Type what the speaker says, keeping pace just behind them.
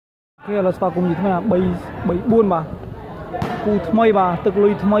kia là cùng gì thế nào bay bay buôn bà cu thay bà tự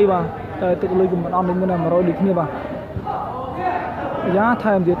lui thay bà tự lui cùng bạn ông đến bên này mà rồi đi kia bà giá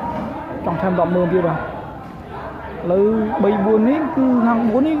thêm gì trong thêm đậm mưa kia bà lấy bay buôn ấy cứ hàng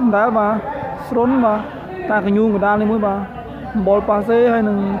bốn ấy đá bà sốn bà ta cái nhu người ta lên mới bà ball pass hay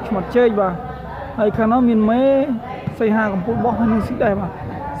là mặt chơi bà hay khả năng miền mấy xây hàng của football hay là xí đây bà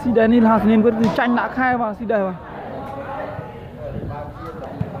xí đây nên là nên cái tranh đã khai bà xí đây bà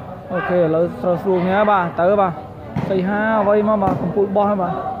ok là xuống nhé bà tới bà xây ha vây mà cùng football hả bà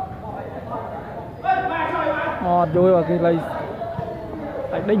rồi bà cái này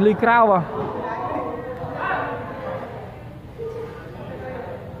đánh ly cao bà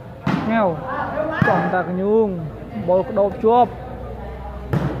nghèo chọn ta cái nhung ball đột chuột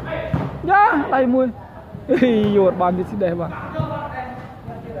nhá đây mui dột bàn đi xí đẹp bà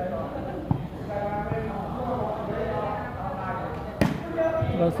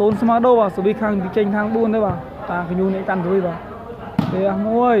xôn xem đâu bà sự bị khang bị tranh khang buôn đấy bà ta cái nhung này căn rồi bà để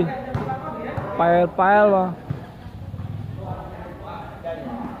mui phải bà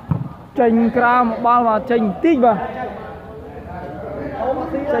tranh cao một bao và tranh tích bà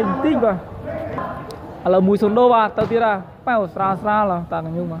tranh tích bà là mùi sồn đô bà tao tiếc à bao xa xa là ta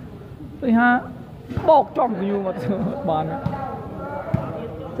cái nhung mà đây ha bọc trong cái nhung mà bàn này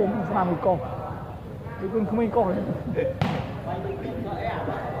trên sao mình co cái con không mình co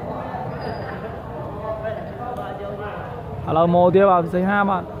là mồ tiếp vào xây ha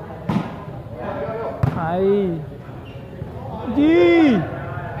bạn hay gì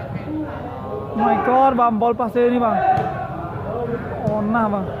my god bà ball passe đi bà on nào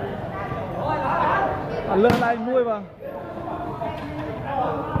bà lượn lại nuôi bà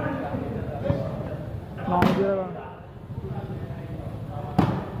ngon chưa bà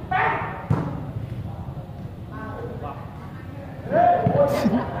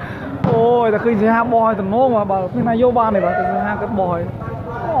ôi ta khơi xe ha bòi tầm nô mà bà cái này vô ba này bà cái ha cái bòi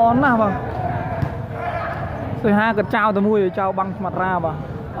on nào bà xe ha cái trao tầm mui trao băng mặt ra bà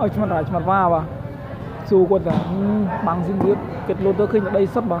ôi mặt ra mặt va bà dù quần là băng xin biết kết lô tơ khinh ở đây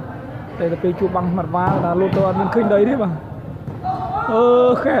sắp bà đây là cây chua băng mặt va là lô tơ ăn khinh đấy đấy bà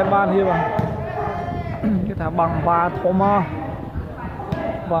khẽ bàn hier bà cái thằng bằng va thô mà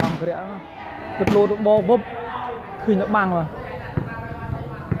vàng cái kết lô được bo vấp khinh nó băng mà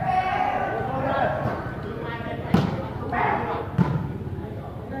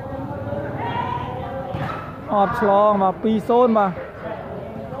ọt long mà pi xôn mà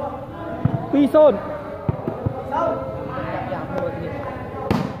pi xôn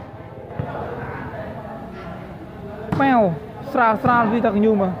mèo sra vì thằng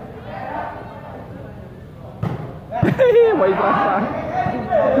nhung mà vậy sra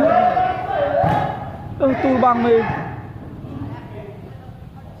tu bằng đi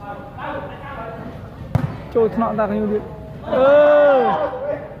trôi nọ thằng nhung đi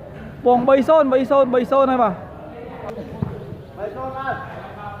vòng bay xôn này bà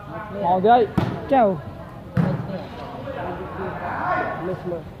ngồi đây treo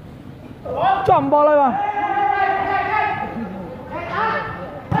chậm bò lên bà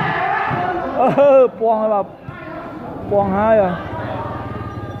quăng bà quăng hai à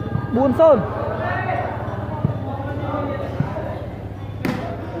buôn sơn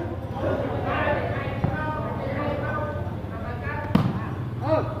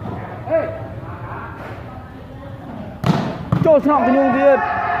trôi nọng cái nhung kia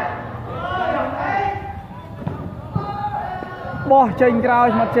bò tranh cao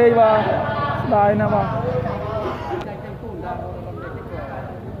mặt chơi và đài nào mà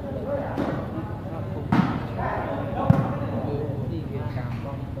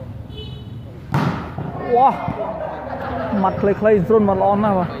wow mặt clay run mặt lon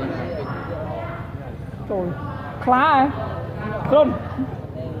nào mà trời khá ấy run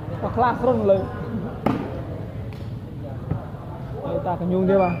và khá runเลยta cái nhung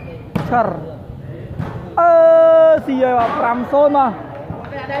kia mà char xì rồi bà làm xôn mà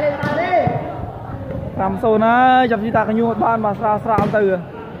làm xôn á chậm gì ta cái nhung một ban mà xa từ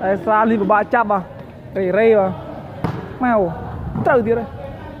đây xa đi vào ba chắp à rây mà mèo trời tiếc đây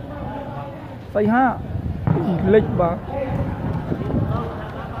xây ha lịch bà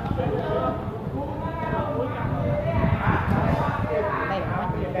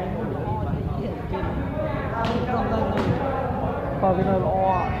vào cái này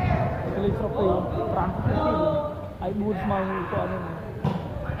lo cái lịch sắp tới rắn ai buồn mà còn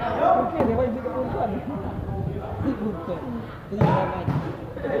cái này bây giờ cũng cần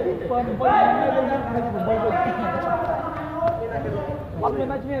còn bây bắt bên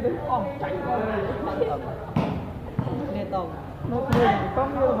này chứ đấy chạy nè tông nó người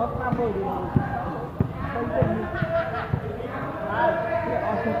không như nó tham rồi thì không cần như cái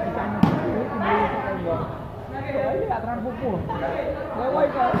ông chụp cái tranh nó cũng như cái tranh rồi đấy là thằng phục vụ đấy quay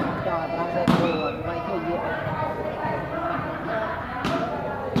cái trời thằng phục vụ quay cái gì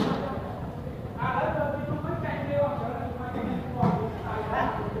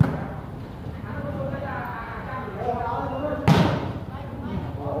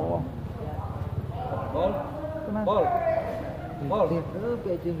ball ball tiếp nữa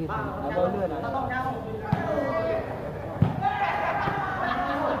về chương trình ball nữa này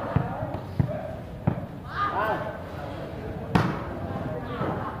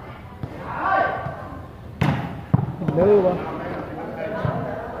lơ vào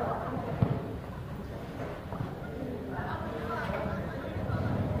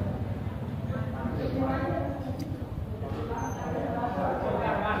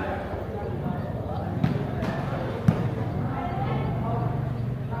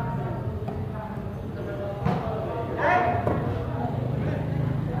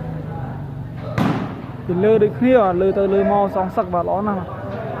lơ được kia lơ tới lơ mau song sắc vào nó nào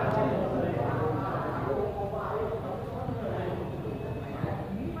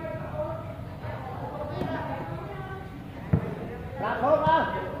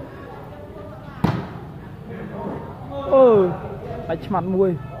phải mặt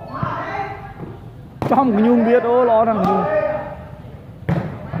mùi trong cái nhung biết ô lo thằng nhung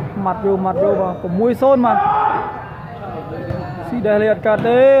mặt vô vào có mùi xôn mà xí đề liệt cả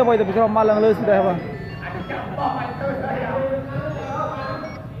thế bây giờ bị mà lần lơ xí đề vào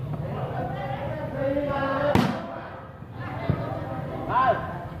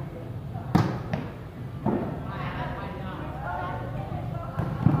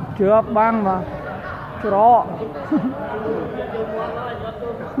chưa băng mà chưa đó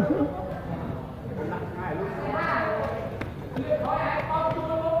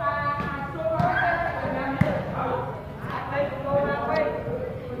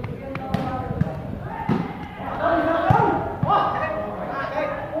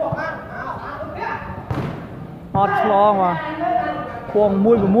hot lo mà cuồng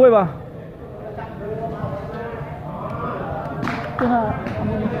mui mà cái nào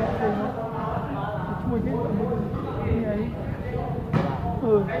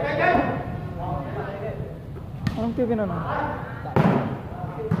không tiêu cái nào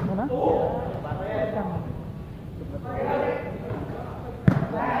Bona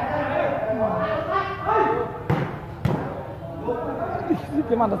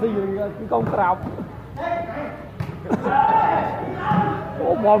cái màn là gì cái công trào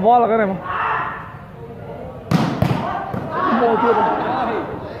ball là cái này mà ball chưa được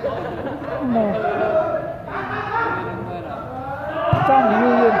trong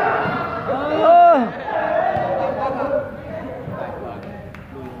như luôn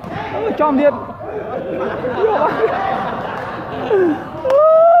trong điện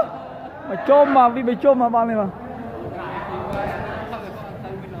mà chôm mà bị chôm mà bao này mà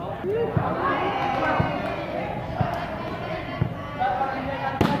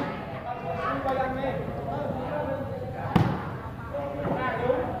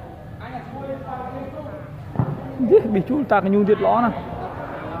bị chú ta cái nhung thiệt ló nè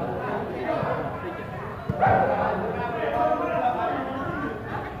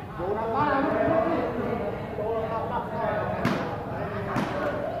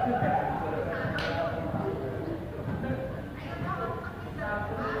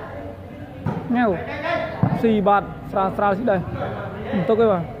nghèo xì bạt sra xí đây tôi cái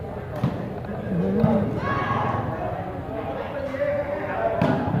vào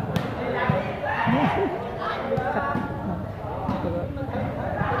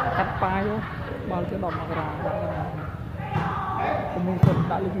cắt pai vô bao cái đòn mà ra mình cần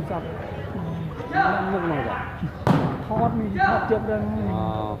đã lấy gì sao nước này rồi thót mình thót tiếp ra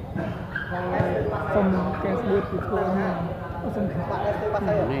xong cái bớt thì thôi xong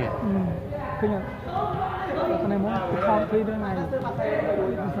này khi nhận cái này muốn thót khi đây này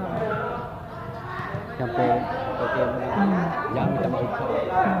trong cái giảm chậm ức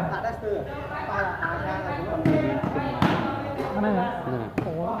cái này hả?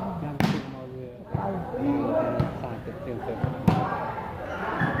 Ủa xài tiền tiền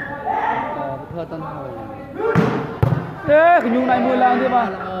thưa tân hồi thế cái nhung này mùi lang thế mà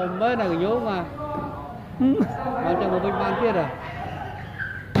mới là cái nhung mà trong một bên ban kia rồi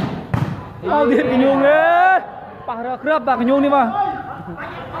tao thiệt cái nhung ấy bà ra crab bà cái nhung đi mà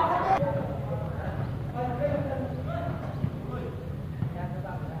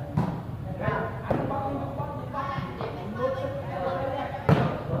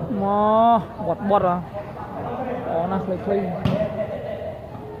bọt à nó lấy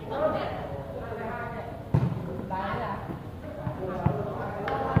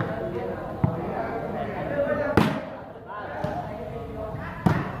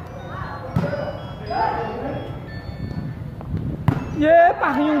Yeah,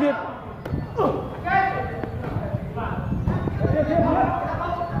 bạc nhung thiệt.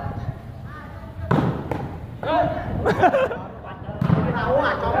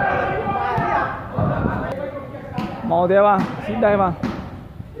 Màu thế bà, xin đây bà.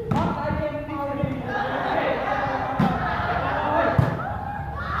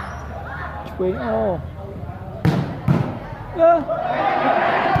 Quên ô.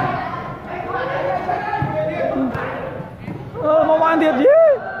 Mau ban thiệt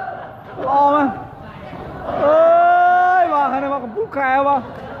chứ. Lo mà. Ơi bà, cái này bà còn bút kè bà.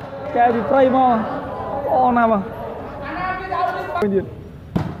 Kè thì play mà. Lo nào mà. Quên thiệt.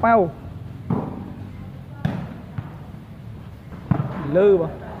 Bao. Lư bà.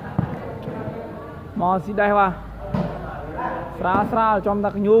 Mò xin đây bà. Sra trong ta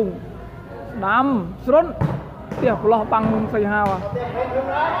nhung. Đám srun. Tiếp lo băng xây hao à.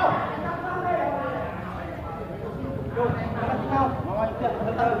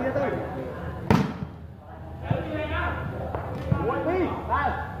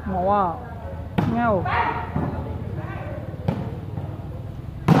 Mau à. Nhau.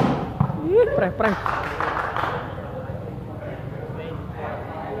 Ih, preh.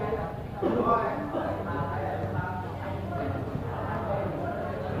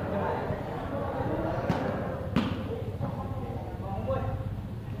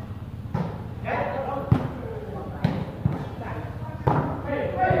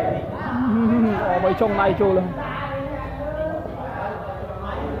 Mấy trong này trôi lên.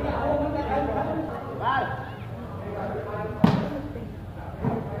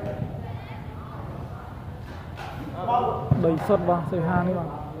 Đầy sốt vào, xây ha nữa vào.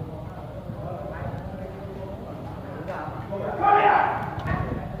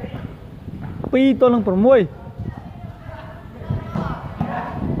 Pi tôi lưng phần môi.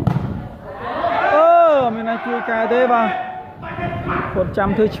 Mình này chui cái thế bà. Còn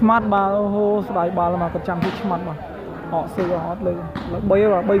trăm thứ smart bà hô đại bà là mà còn trăm thứ smart bà. Họ xây vào hót lên. Là bay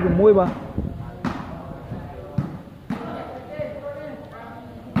vào bay của môi bà.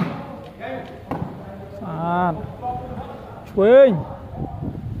 Sạt. Chuênh.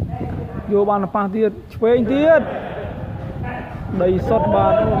 Vô bàn là pa tiết. Chuênh tiết. Đầy sót bà.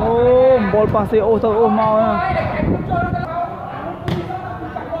 Ô ball pass ô thôi ô mau nha.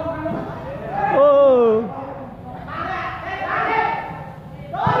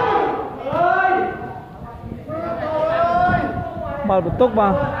 Bal betuk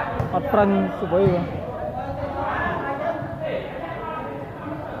ba, at prang subay ba.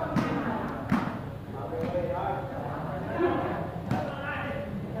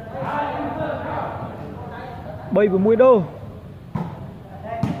 Bay của mũi đâu?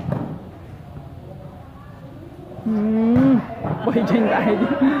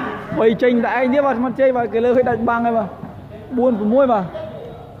 Bay tranh đại nhé bà, mặt chơi bà cái lơ hơi đánh băng này bà. Buồn của mũi bà.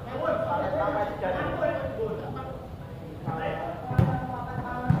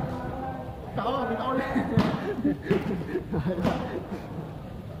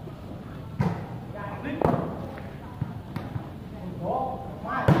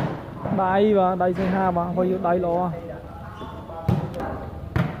 Đáy và đáy xây ha bà, coi đáy lọ.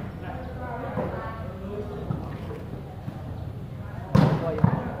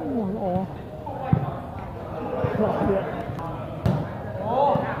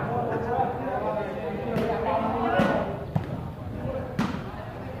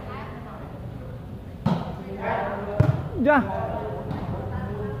 Dạ.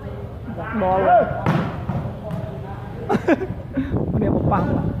 Đo rồi. Này một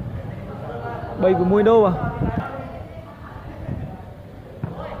bằng. Bay của môi đâu à?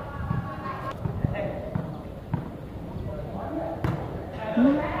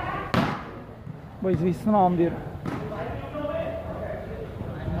 Bay gì snom đi.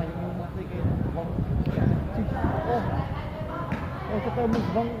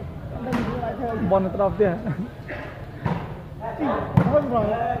 Bona traf dia. Thôi rồi,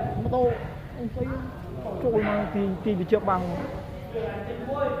 mô tô anh thấy trôi mà thì bị trượt bằng.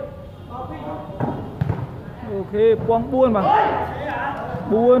 Ok, quăng buôn mà.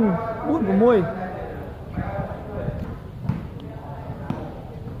 Buôn của môi.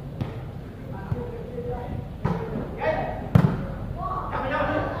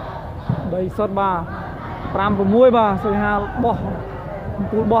 Đây sót bà. Pram của môi bà, rồi ha bỏ.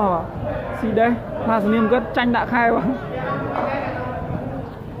 Cút bỏ vào. Xì đấy, là niềm cất tranh đã khai vào.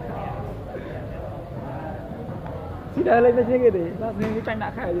 Xì đấy lên trên cái để là niềm cái tranh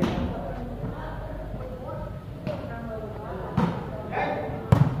đã khai đi.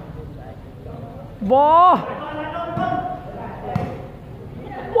 Vò.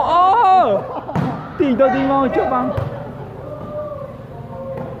 Vò. Tìm tôi tìm mau trước bằng.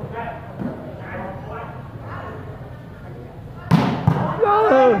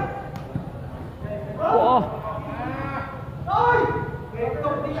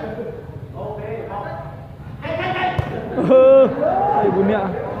 mẹ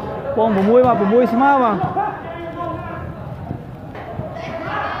bông của muối xí má mà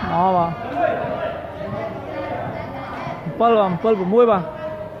đó mà pal của muối mà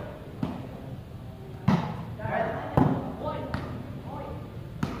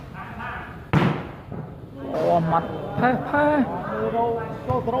mặt phê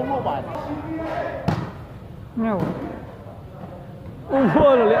nhau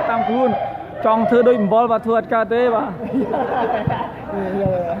ôi là lẹ tam luôn trong thưa đôi ball và thưa ca tê bà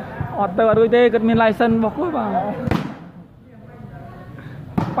ọt tờ đôi tê cần miền lai sân bọc cuối bà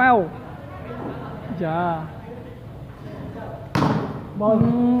bao dạ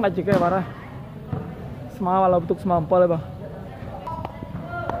lại chỉ cái bà đây smart là untuk smart ball bà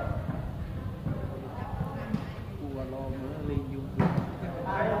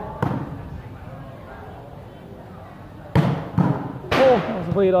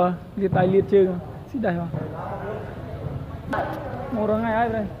về rồi liệt tay liệt chân xích đây mà màu răng này ai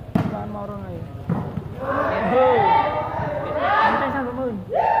đây bạn màu răng này anh sang cảm ơn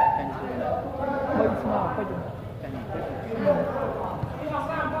mấy small quay chừng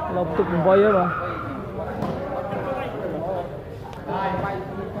lộc tục vay á bà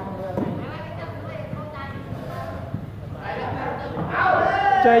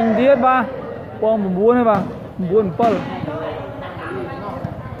tranh tiết ba quăng một buôn hay bà buôn pal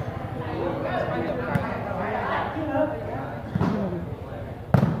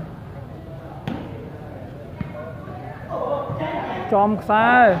chom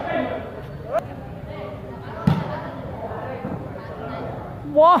sai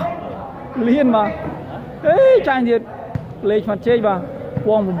wow liên mà ê tranh thiệt lấy mặt chơi vào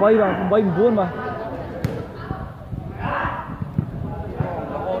quăng một bay vào bay một buôn vào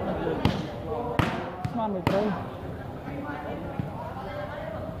man mày chơi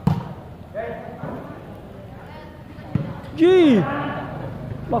gì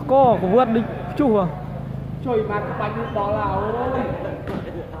bà co của vượt đi chu à trời mặt bánh đó là ôi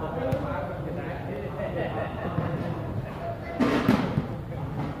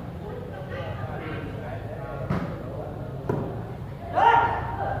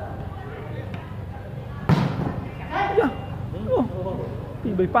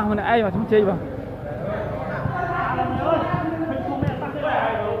thì bị phăng này ai mà chúng chơi vào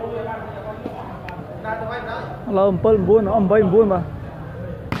lờm pơ buôn nó bay buôn mà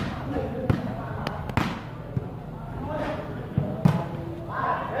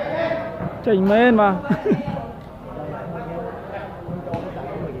chỉnh men mà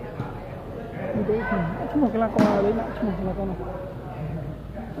một cái là con nào đấy một cái là con nào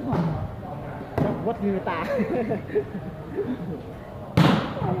vất như ta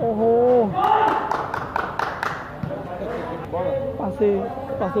ô hô passe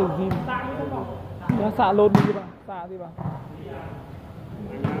gì nó xả lột đi bà xả đi bà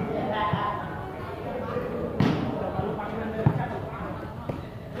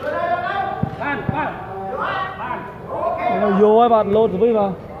nó vô ấy bạn lột rồi bà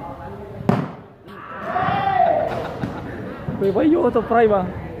với vô tập pray bà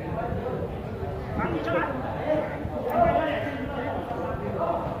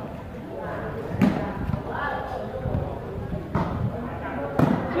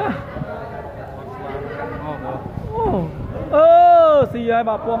xì ai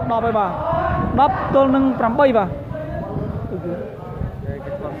bà buông đọc ấy bà đọc tôi nâng trắm bay bà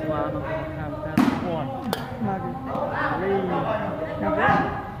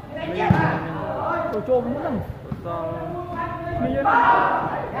tôi cho muốn nâng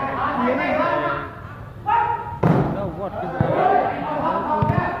miếng này đâu vọt cái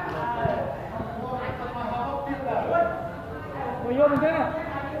rồi vô mình thế này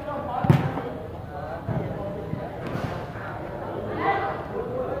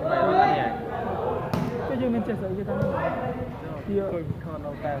cái gì mình chia sẻ cho ta kia còn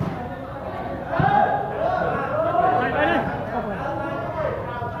đâu ta đây đây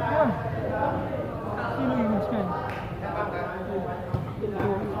xin lỗi mình xem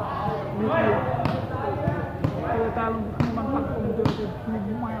ta luôn không bằng mặt cùng được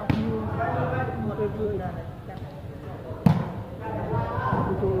mình mai học như một cái vui này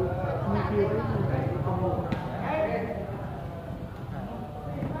tôi như kia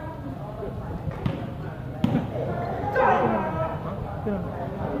đấy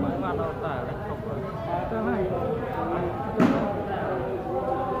mấy bạn nào tả đấy không cái này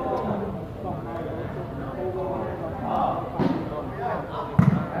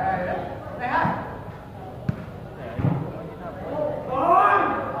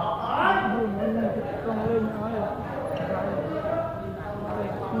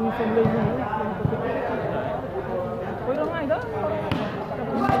lên ôi đó ngay đó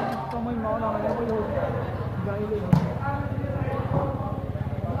nó là bây giờ gây lên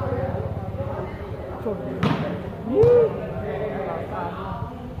chuẩn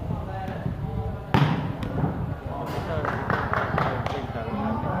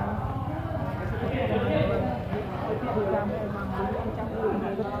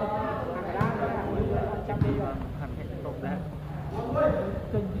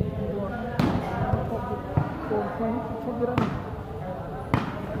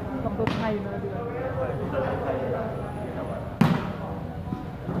hay nữa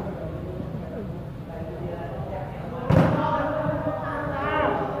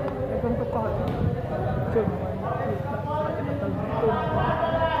không có coi trường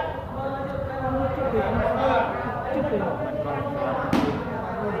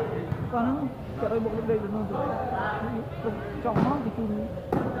còn nó đây một đây là trong nó thì cứ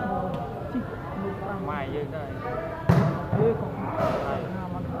mày vậy đây đây còn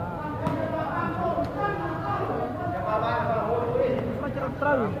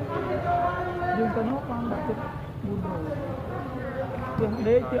trâu dùng cái nó con đặt chất buồn rồi tiền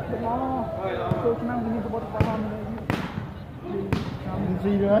đế chuyện nó tôi năng như tôi bắt con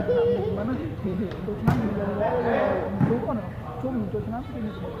gì nữa mà nó thì tôi năng như chú con nữa chú mình tôi năng cái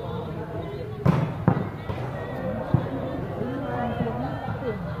như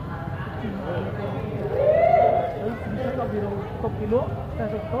sẽ có video top kỷ lục sẽ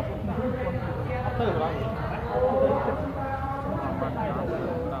được tốt mà cũng còn tới rồi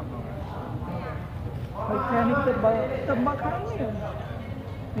phải khen những cái tầm bạc khác nhỉ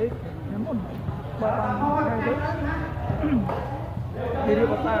đấy ném một bà bằng cái đấy đi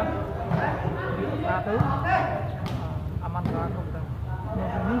bắt ta tới aman ra không ta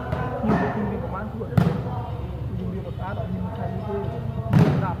nhưng như cái phim của bạn tuổi dùng đi bắt ta đó nhưng chạy đi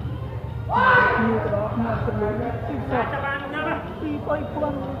nhiều gặp nhiều cái đó mà cái lối đi sọt đi quay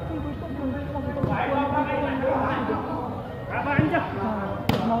quần đi quay quần đi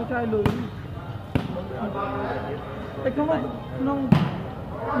mau trai lưới cái nó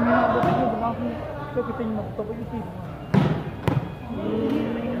được cái gì mà cho cái tình mà tôi với cái gì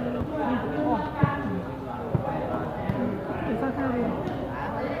thì sao sao đi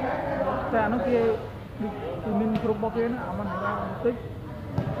tại nó kia thì mình chụp bao kia nó aman là tích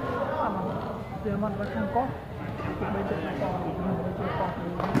aman thì aman là không có bây giờ là còn mình chưa còn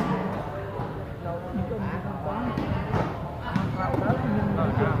đâu những cái mình không có vào đó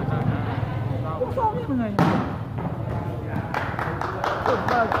mình chưa cũng so với người tôi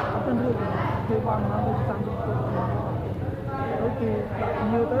ba thân thương thì bằng nó được sang tới khi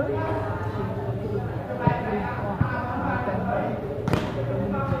nhiều tới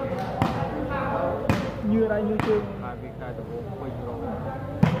như đây như trường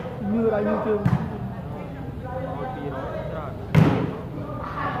như đây như trường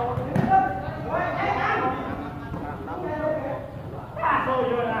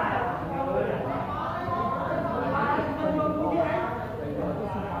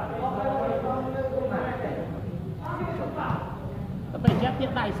tôi chết tiết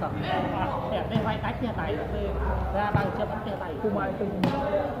tay sợ để đây vai tách tiết tay ra bằng chết tiết tay cùng ai từng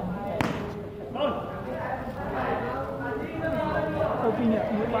sau khi nhận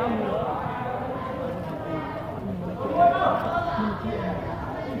những bao nhiêu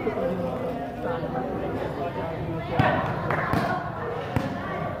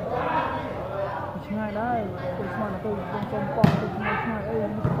ngay đấy tôi mà tôi không còn tôi ngay ấy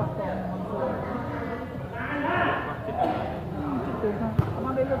nó còn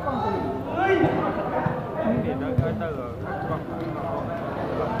mà đây là con gì thì nó tới từ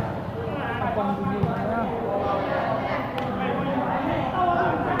con gì nhá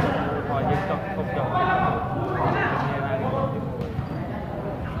họ dân tộc không chọn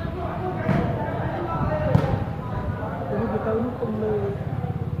cái tới nó không lừa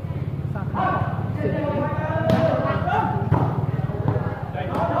sạc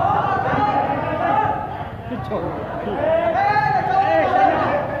cái chỗ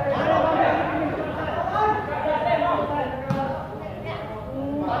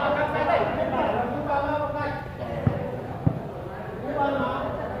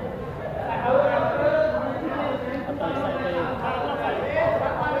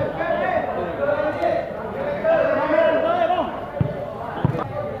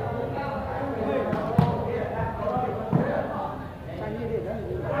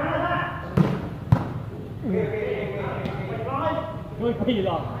Ôi quỳ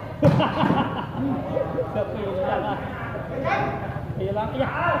rồi. Được quỳ rồi là. Quỳ lắm.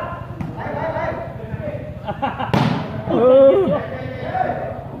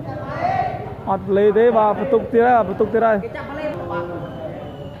 ọt lê thế và tục tía đây.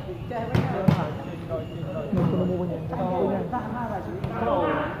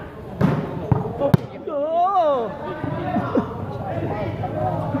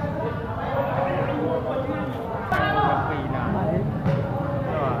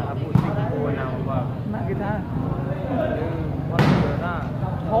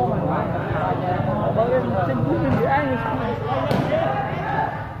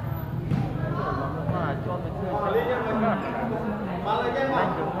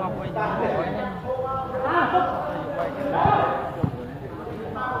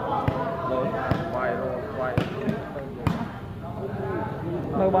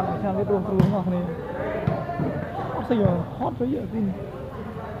 Đâu bạn xem cái tuồng ngọc này sao giờ hot với giờ tin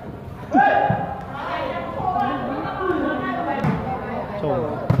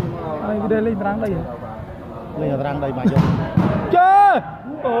ai cái đây lên răng đây mà vô chơi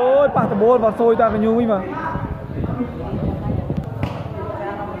ôi bạn tập bồn vào xôi ta cái nhui mà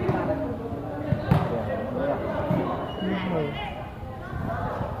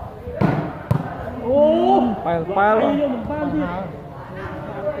phải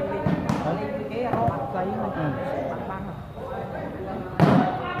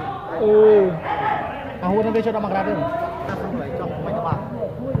hút nó đi cho nó mặc ra đi không phải trong mấy các bạn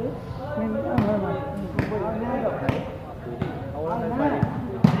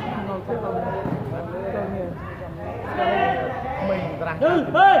mình rằng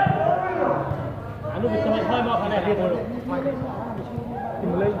anh lúc mình hơi mọc này đi rồi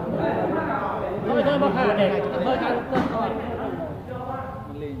tìm lên hơi mọc này hơi ăn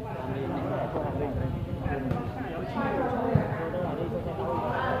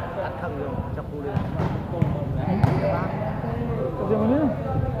giờ mà nữa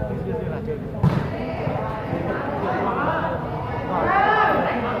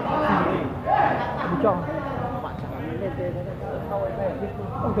chọn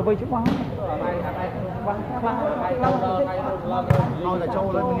ông từ vây trước băng thôi là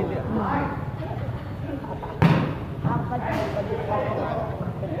châu lên mình đi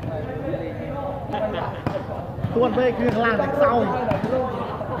tuần về kia làm đằng sau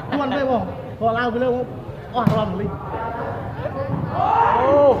tuần về không còn lao cái lâu oan lòng linh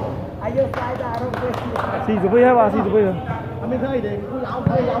xì từ vây hay bà xì từ vây rồi mình thấy để cứ lão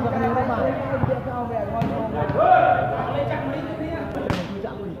được nhiều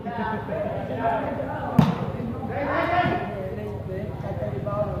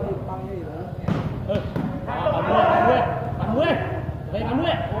đấy mà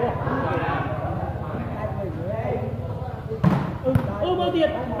bao tiền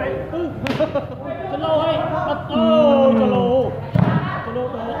cho lâu hay cho lâu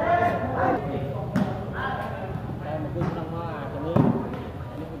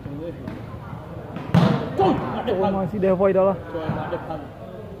ôi mà xì đều vây đó là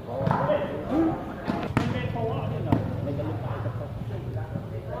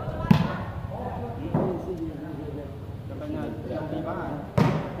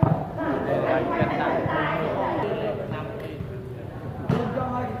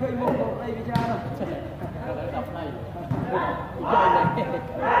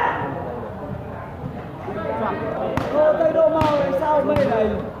Tây Đô màu sao mê này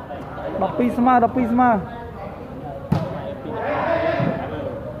đập pisma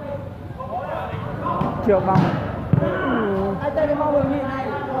triệu bằng ai Tây Đô màu người nhìn này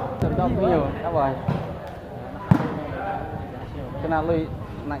Đừng đọc cái nhiều các bạn cái nào lui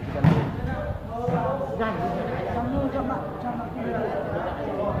nặng cái này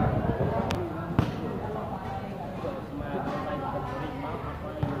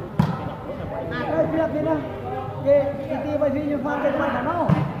việc đi nữa cái tí bởi vì như pha cái này là nó rồi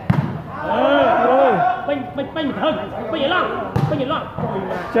bênh hơn bênh loạn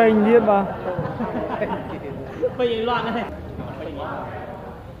chênh điên mà bênh loạn này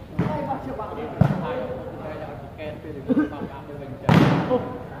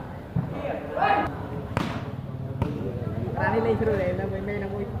ra đi lên kêu này là mấy là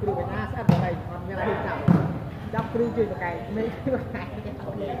mấy kêu cái na sát vào đây như là hiện trạng đắp kêu chơi một cái mấy cái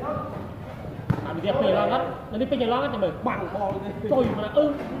bây giờ phải lo ngắt nó đi phải lo ngắt cho mình bằng bò trôi mà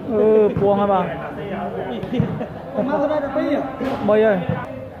buông hả bà mà cái này là bây giờ bây ơi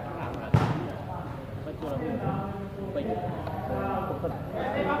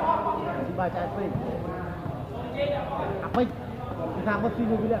ba trái phi phi làm mất phi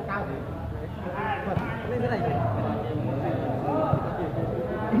như là cao lên cái này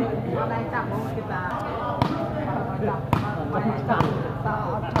đây chạm bóng kita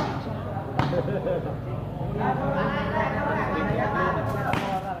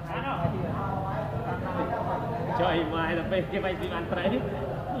trời mai là bên cái bay đi ăn trái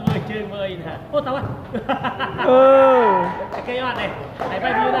người chơi mời nè ô tao cái bạn này hãy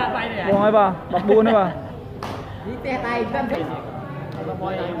bay đi ra bay này buông hay bà bật buôn đấy bà đi tè tay chân thì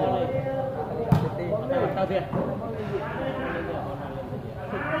mồi này tao tiền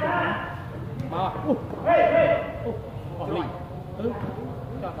mà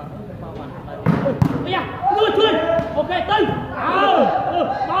bây giờ người chơi ok tây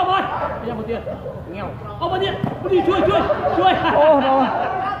bao rồi bây giờ một tiền nghèo bao tiền đi chơi ô rồi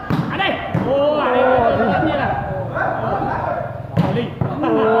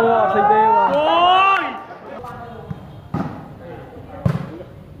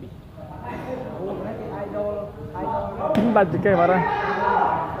đạch kê vào đây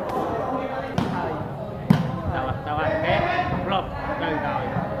tao cái lột đời rồi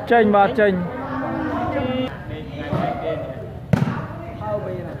chênh và chênh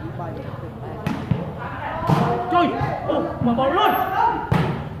trời mà ball luôn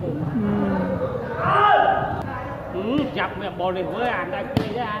chặt mẹ ball lên với anh đây kia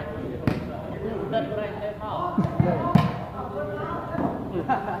chứ anh đất đây đây phao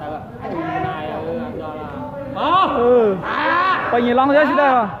này cho là bây giờ long thế chứ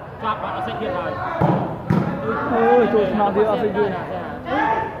đây mà chặt vào sẽ kia rồi chuột nào thì ở xây dựng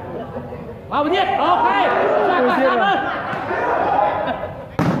vào biết ok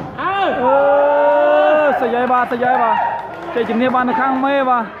xây ba chạy chừng này ban được khang mê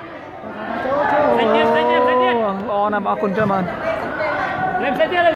ba xây tiếp nè bà con cho mình lên xây tiếp